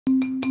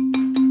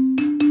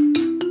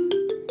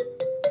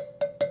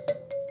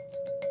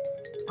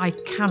I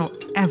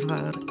cannot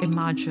ever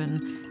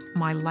imagine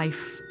my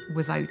life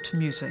without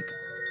music.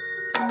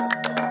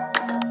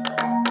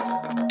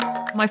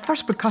 My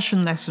first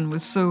percussion lesson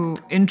was so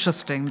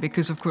interesting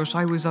because, of course,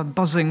 I was a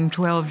buzzing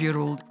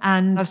 12-year-old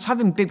and I was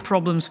having big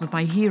problems with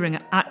my hearing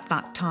at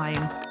that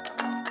time.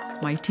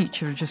 My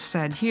teacher just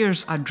said,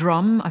 here's a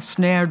drum, a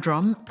snare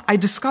drum. I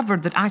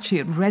discovered that actually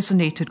it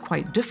resonated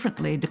quite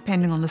differently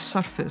depending on the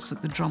surface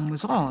that the drum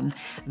was on.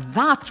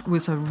 That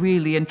was a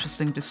really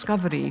interesting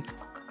discovery.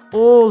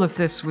 All of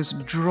this was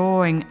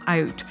drawing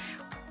out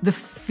the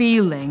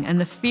feeling, and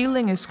the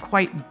feeling is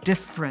quite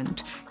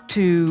different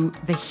to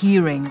the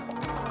hearing.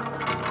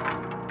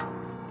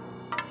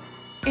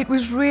 It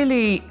was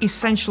really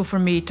essential for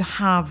me to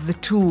have the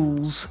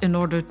tools in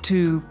order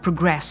to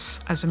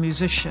progress as a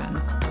musician.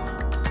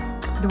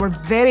 There were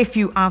very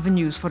few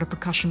avenues for a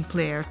percussion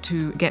player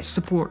to get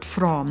support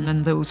from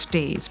in those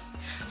days.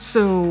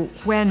 So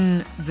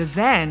when the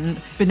then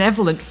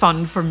benevolent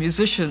fund for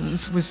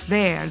musicians was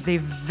there, they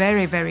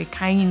very, very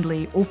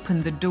kindly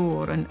opened the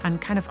door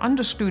and kind of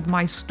understood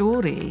my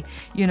story,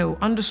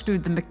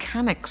 understood the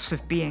mechanics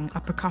of being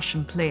a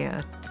percussion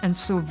player, and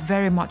so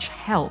very much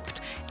helped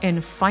in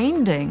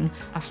finding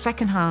a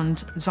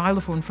second-hand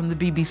xylophone from the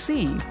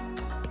BBC.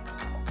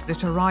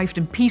 It arrived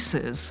in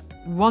pieces.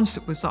 Once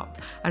it was up,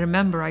 I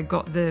remember I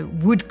got the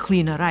wood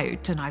cleaner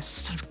out and I was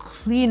sort of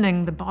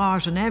cleaning the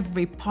bars and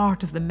every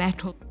part of the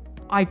metal.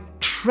 I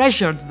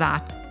treasured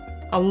that.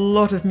 A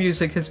lot of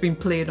music has been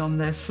played on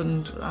this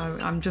and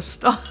I'm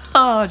just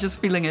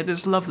feeling it.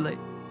 It's lovely.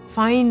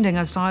 Finding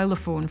a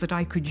xylophone that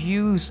I could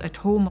use at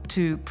home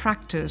to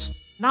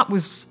practice, that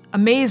was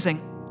amazing.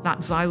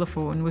 That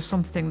xylophone was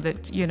something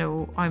that,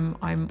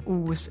 I'm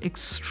always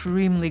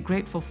extremely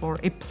grateful for.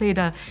 It played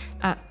a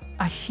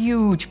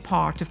huge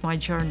part of my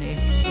journey.